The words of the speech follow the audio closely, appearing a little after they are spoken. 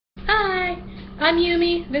I'm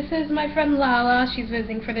Yumi. This is my friend LaLa. She's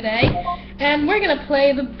visiting for the day. And we're gonna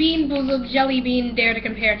play the Bean Boozled Jelly Bean Dare to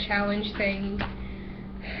Compare challenge thing.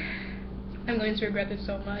 I'm going to regret this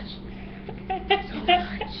so much. So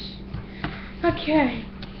much. Okay.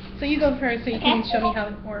 So you go first so you can show me how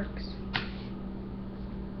it works.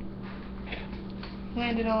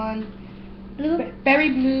 Land it on Blue. berry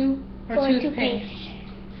blue or toothpaste.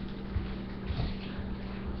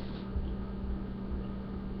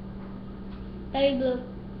 Berry blue.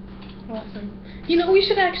 Awesome. You know, we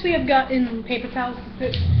should actually have gotten paper towels to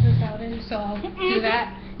put this out in, so I'll do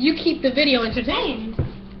that. You keep the video entertained.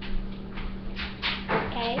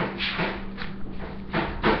 Okay.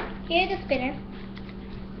 Here's the spinner.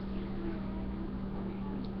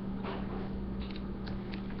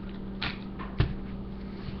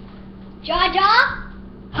 Jaja,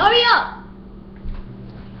 hurry up!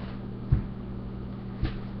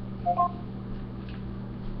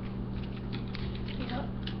 Yep.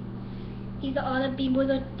 These are all the Bean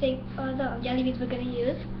Boozled all the jelly beans we're gonna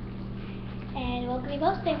use, and we're gonna be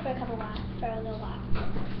posting for a little while.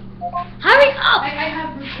 Hurry up! I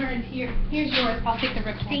have returned here. Here's yours. I'll take the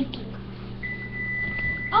rip. Thank you.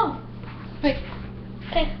 Oh, wait.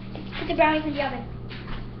 Okay, put the brownies in the oven.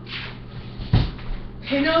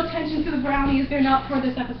 Pay no attention to the brownies. They're not for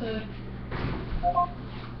this episode.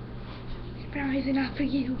 These brownies are not for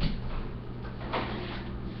you.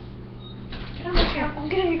 I'm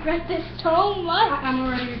gonna regret this so much. I'm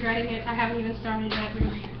already regretting it. I haven't even started yet,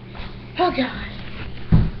 really. Oh, God.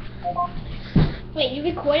 Wait, you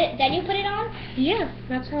record it, then you put it on? Yeah,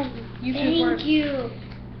 that's how YouTube works. Thank you.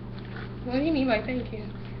 What do you mean by thank you?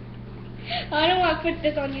 I don't want to put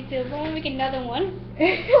this on YouTube. I want to make another one.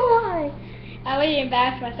 Why? I would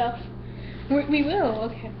embarrass myself. We will.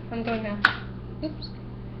 Okay, I'm going now. Oops.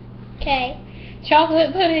 Okay.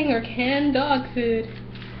 Chocolate pudding or canned dog food?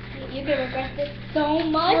 You're going to regret this so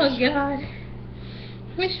much. Oh, God.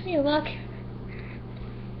 Wish me luck.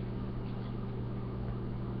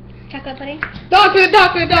 Chocolate pudding? Dog food,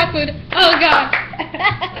 dog food, dog food. Oh, God.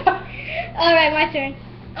 Alright, my turn.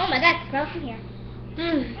 Oh my God, it smells in here.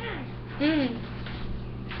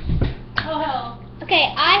 Oh, hell.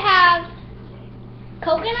 Okay, I have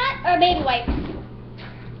coconut or baby wipes.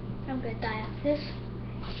 I'm gonna die after this.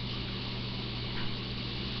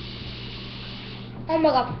 Oh my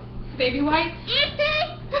God. Baby wipes?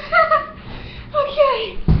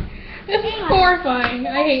 Okay. This is horrifying.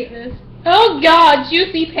 I hate this. Oh, God.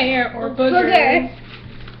 Juicy pear or boogers.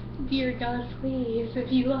 Dear God, please,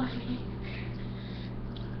 if you love me.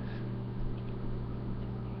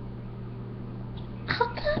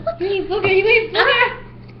 You eat booger, you eat booger.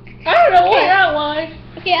 I don't know what that was.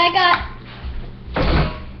 Okay, I got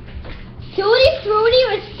Tutti Frutti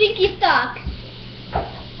with stinky socks.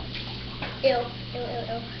 Ew, ew, ew,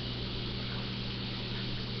 ew.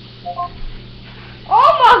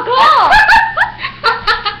 Oh my God!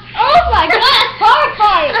 Oh my God, that's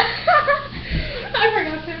horrifying! I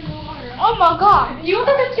forgot to have water. Oh my God! You want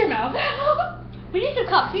to rinse your mouth? We need some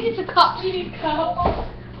cups, we need some cups. You need cups.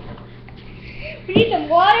 We need some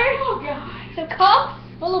water. Oh, God. Some cups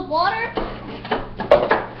full of water.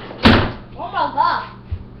 Oh my God.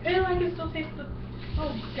 Ew, I can still taste the...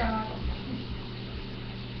 Oh, God.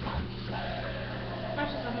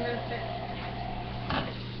 Actually, I'm gonna sit.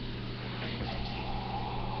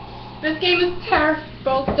 This game is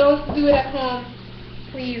terrible. Don't do it at home.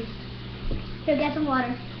 Please. Here, get some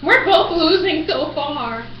water. We're both losing so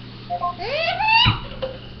far.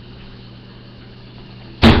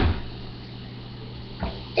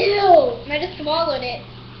 Ew! I just swallowed it.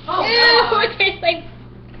 Oh, Ew! God. It tastes like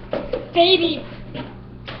baby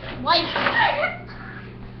wipe.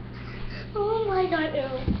 Oh my God! Ew!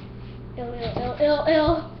 Ew! Ew! Ew! Ew! Ew!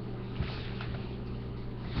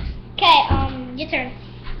 Okay. Your turn.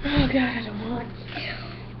 Oh, God,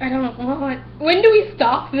 I don't want. When do we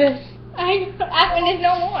stop this? When there's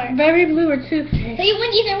no more. Berry blue or toothpaste? So you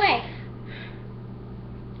win either way.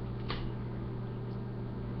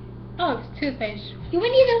 Oh, it's toothpaste. You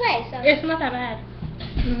win either way. So. It's not that bad.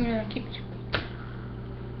 I'm gonna keep it.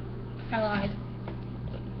 I lied.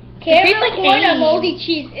 Caramel like corn or Ames. moldy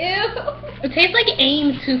cheese. Ew. It tastes like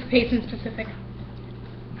Ames toothpaste in specific.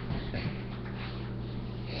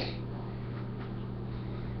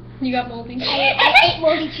 You got moldy. I ate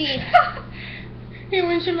moldy cheese. Here,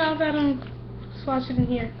 rinse your mouth out and swash it in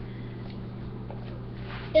here.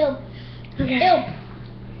 Ew. Okay. Ew.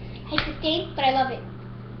 I hate the stain, but I love it.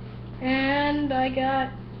 And I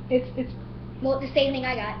got it's Well, the same thing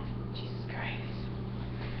I got. Jesus Christ.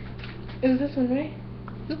 Is this one right?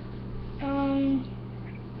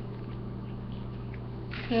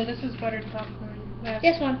 No, this is buttered popcorn.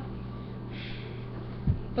 This one.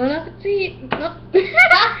 Well, not the tea. Nope.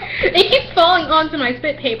 It keeps falling onto my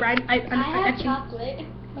spit paper. I have chocolate.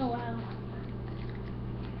 Oh wow.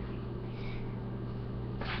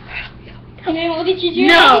 Okay, we'll get you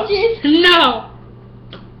No. No.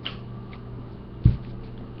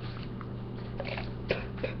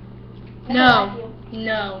 No.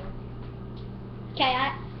 No. Okay,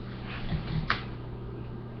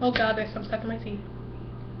 Oh god, there's some stuff in my teeth.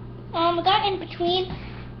 I got in between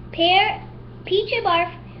pear, peach and barf,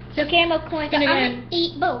 so caramel corn. So Spin I'm again. gonna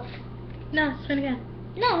eat both. No, spin again.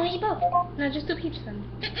 No, I'm gonna eat both. No, just do peach then.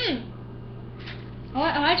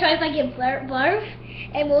 I want to try if I get barf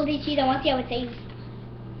and moldy cheese. I want to see how it tastes.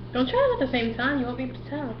 Don't try them at the same time. You won't be able to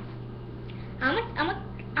tell. I'm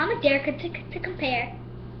a dare to compare.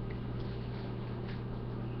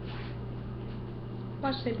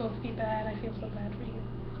 Watch they both be bad. I feel so bad for you.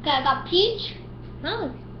 Okay, I got peach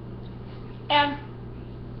No. and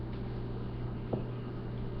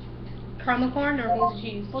Caramel corn or moldy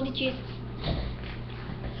cheese? moldy cheese.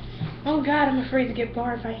 Oh god, I'm afraid to get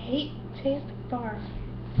barf. I hate taste of barf.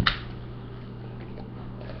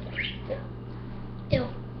 Ew.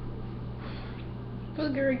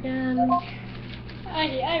 Booger again.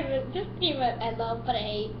 This peanut I love, but I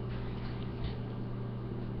hate.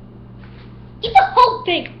 Eat the whole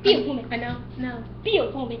thing. Be a woman. I know. No. Be a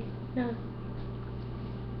woman. No.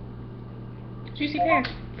 Juicy pear.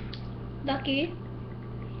 Lucky.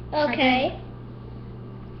 Okay.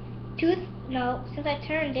 No, since I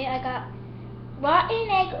turned it, I got rotten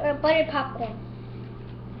egg or buttered popcorn.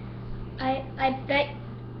 I bet,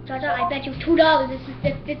 Jaja, I bet you $2.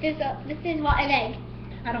 This is rotten egg.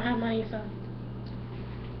 I don't have money, so.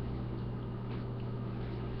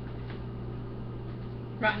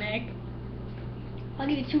 Rotten egg. I'll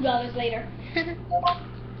give you $2 later.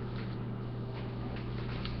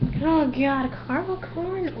 Oh god, caramel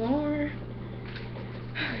corn or...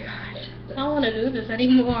 Oh gosh, I don't want to do this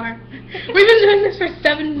anymore. We've been doing this for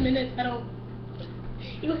 7 minutes. I don't...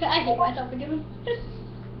 I hate myself for doing this.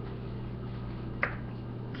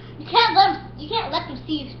 You can't let them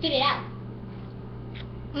see you spit it out.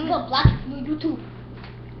 You go block it from YouTube.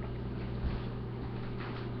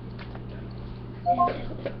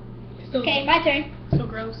 So, Okay, my turn. so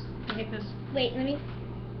gross. I hate this. Wait, let me.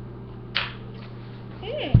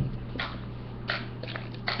 I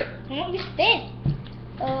want to spin.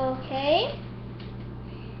 Okay.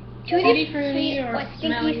 Tutti frutti or stinky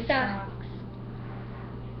smelly stuff. socks?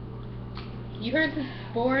 You heard this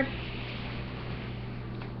board?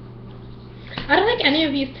 I don't think any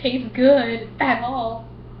of these taste good at all.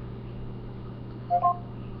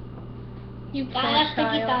 You poor Got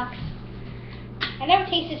stinky child. socks. I never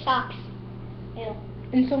tasted socks. Ew.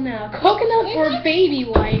 Until now. Coconut or baby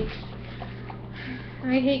wipes?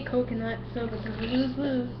 I hate coconut, so this is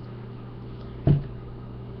lose-lose.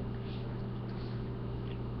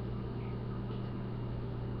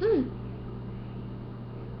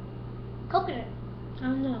 Coconut. I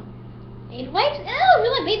don't know. Baby wipes? Ew,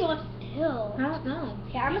 you like baby wipes? Ew. I don't know.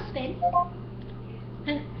 Okay, I'm gonna spin.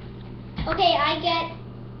 Eh. Okay, I get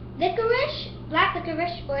licorice, black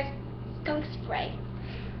licorice, or skunk spray.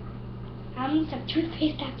 I'm gonna need some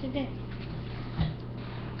toothpaste after this.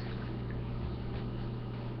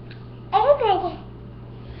 Oh no!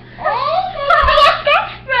 Oh my skunk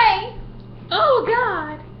spray! Oh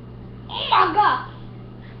god! Oh my god!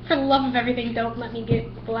 For the love of everything, don't let me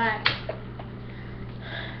get black.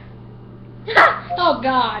 Oh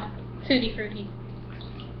god! Tutti frutti.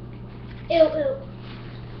 Ew, ew.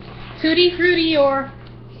 Tutti frutti or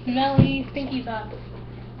smelly stinky socks?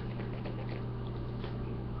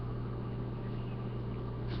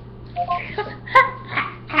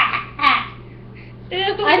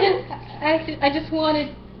 I just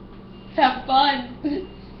wanted to have fun.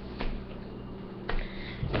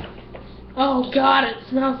 Oh god, it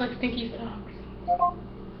smells like stinky socks.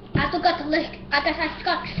 I still got the lick. I got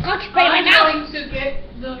skunk spray right I'm now. going to get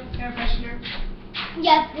the air freshener.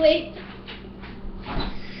 Yes, wait.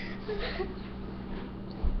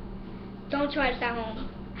 Don't try this at home.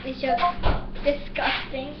 It's just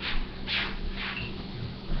disgusting.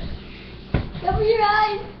 Cover your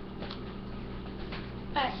eyes.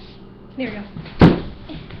 Alright. There we go.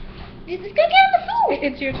 It's gonna get on the food.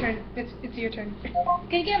 It's your turn. It's your turn. It's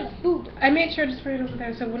gonna get on the food. I made sure to spray it over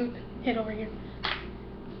there so it wouldn't hit over here.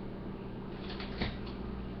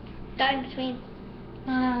 Got in between.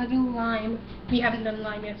 Do lime. We haven't done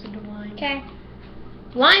lime yet, so do lime. Okay.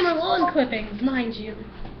 Lime or lawn clippings, mind you.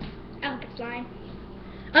 I hope it's lime.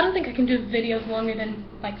 I don't think I can do videos longer than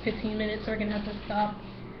like 15 minutes, so we're gonna have to stop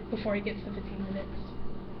before it gets to 15 minutes.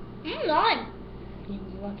 Lime. You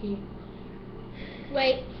lucky.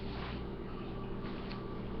 Wait.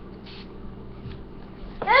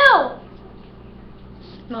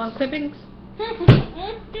 on clippings.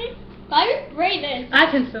 Why you spray this?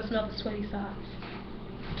 I can still smell the sweaty socks.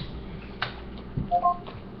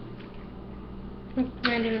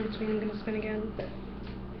 Random in between, I'm gonna spin again.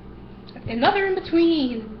 Another in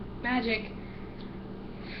between! Magic.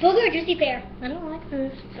 Booger or Juicy Pear? I don't like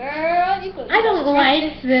this. Girl, you go. I don't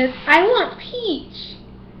like this. I want peach!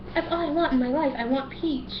 That's all I want in my life. I want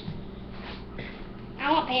peach.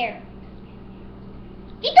 I want pear.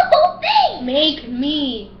 Eat the whole thing! Make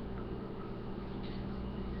me!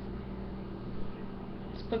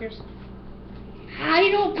 It's boogers. How do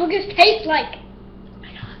you know what boogers taste like?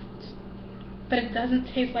 I don't. But it doesn't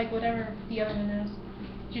taste like whatever the other one is.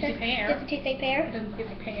 Juicy pear. Does it taste like pear? It doesn't taste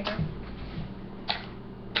like pear.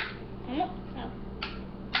 Oh.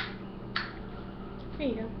 There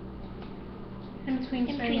you go. In between,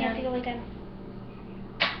 In spin between, I have to again. go again.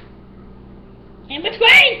 In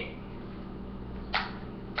between!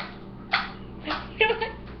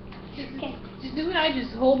 Okay. Just do what I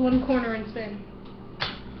just hold one corner and spin.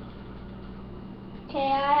 Okay,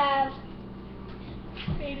 I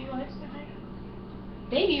have Baby wipes.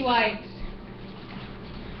 Baby wipes.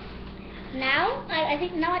 now. I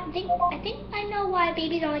think I know why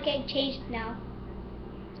babies aren't getting changed now.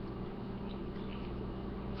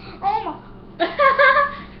 Oh my!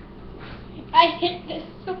 I hate this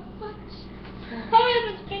so much. How do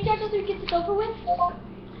I have a screenshot so we get this over with?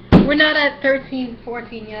 We're not at 13,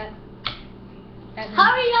 14 yet.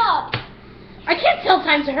 Hurry up! I can't tell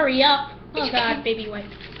time to hurry up. Oh god, baby wipes.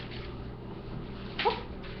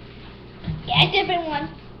 Yeah, a different one.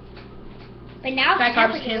 But now That it's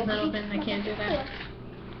garbage separate. can's not open. I can't do that.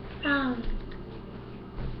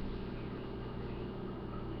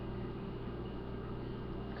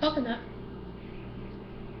 Coconut.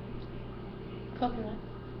 Coconut.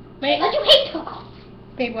 Wait. But you hate cocoa.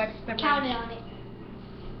 Baby wipes. Never Counted mind. on it.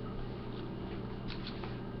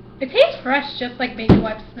 It tastes fresh, just like baby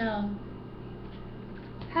wipes smell.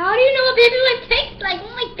 How do you know what baby wipes taste like? Oh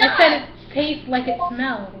my god! I said it tastes like it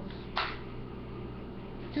smells.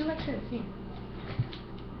 Do like this, see.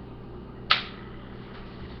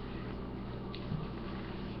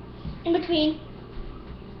 In between.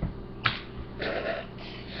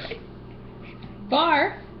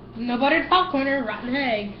 Bar. No buttered popcorn or rotten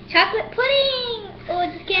egg. Chocolate pudding! Oh,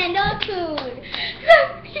 it's canned dog food.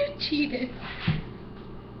 You cheated.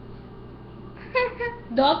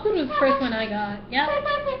 Dog food was the first one I got. Yep.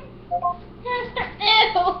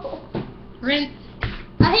 Ew. Rinse.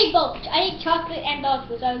 I hate both. I hate chocolate and dog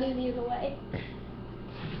food, so I lose either way.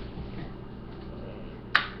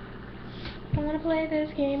 I don't want to play this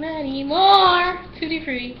game anymore. Tutti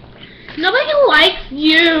free. Nobody likes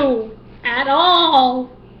you at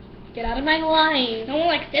all. Get out of my life. No one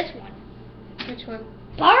likes this one. Which one?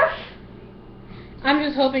 Barf? I'm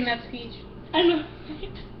just hoping that's peach. I know.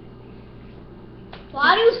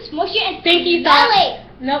 Why do you smush it and Stinky smell socks. it?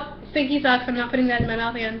 Nope. Stinky socks. I'm not putting that in my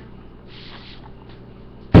mouth again.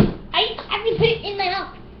 I can put it in my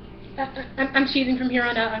mouth. I'm cheating from here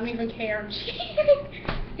on out. I don't even care.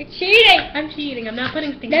 You're cheating. I'm cheating. I'm not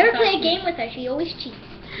putting stinky Never socks. play a game with her. She always cheats.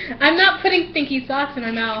 I'm not putting stinky socks in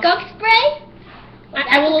my mouth. Skunk spray?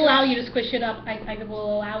 I will allow you to squish it up. I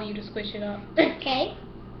will allow you to squish it up. Okay.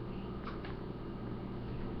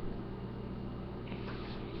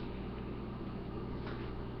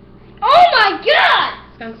 Oh my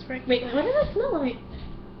god! Skunk spray. Wait, what does that smell like?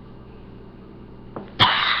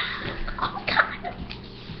 Oh god!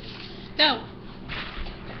 No.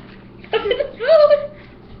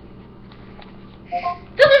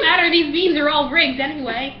 Doesn't matter. These beans are all rigged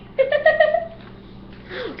anyway.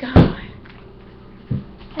 Oh god.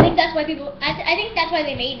 I think that's why people. I think that's why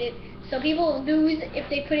they made it. So people lose if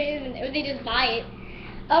they put it in, or they just buy it.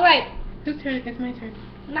 All right. Whose turn? It's my turn.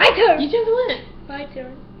 My turn. You just went. My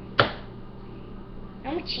turn.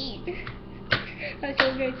 I'm a cheat. I'm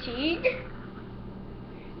so gonna cheat.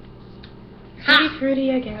 Tutti fruity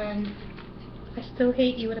again. I still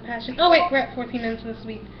hate you with a passion. Oh wait, we're at 14 minutes this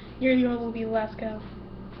week. Your will be the last go.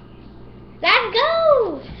 Let's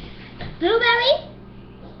go. Blueberry.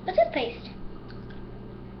 What's this paste?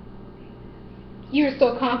 You were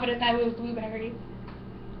so confident that it was blueberry.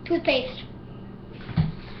 Toothpaste.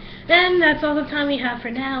 And that's all the time we have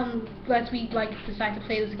for now, unless we decide to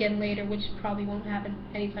play this again later, which probably won't happen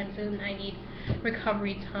anytime soon. I need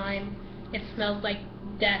recovery time. It smells like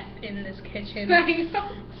death in this kitchen.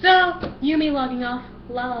 So, Yumi logging off,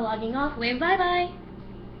 LaLa logging off, wave bye bye.